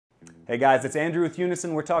Hey guys, it's Andrew with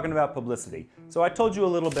Unison. We're talking about publicity. So I told you a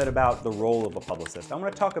little bit about the role of a publicist. I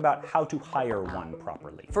want to talk about how to hire one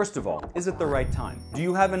properly. First of all, is it the right time? Do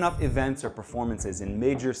you have enough events or performances in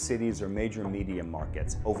major cities or major media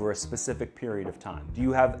markets over a specific period of time? Do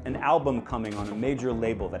you have an album coming on a major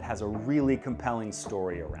label that has a really compelling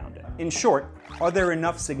story around it? In short, are there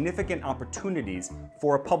enough significant opportunities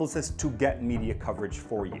for a publicist to get media coverage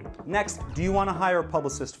for you? Next, do you want to hire a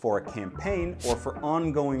publicist for a campaign or for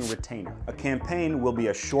ongoing retainer? A campaign will be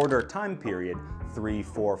a shorter time period, 3,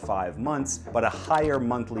 4, 5 months, but a higher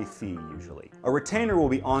monthly fee usually. A retainer will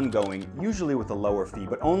be ongoing, usually with a lower fee,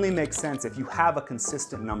 but only makes sense if you have a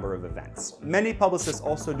consistent number of events. Many publicists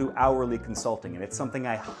also do hourly consulting, and it's something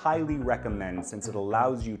I highly recommend since it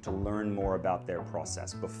allows you to learn more about their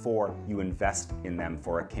process before you invest in them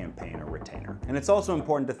for a campaign or retainer. And it's also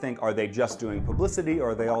important to think, are they just doing publicity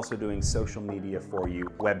or are they also doing social media for you,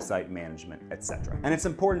 website management, etc. And it's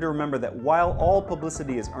important to remember that while all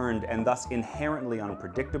publicity is earned and thus inherently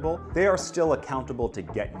unpredictable, they are still accountable to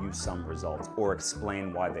get you some results or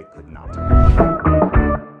explain why they could not.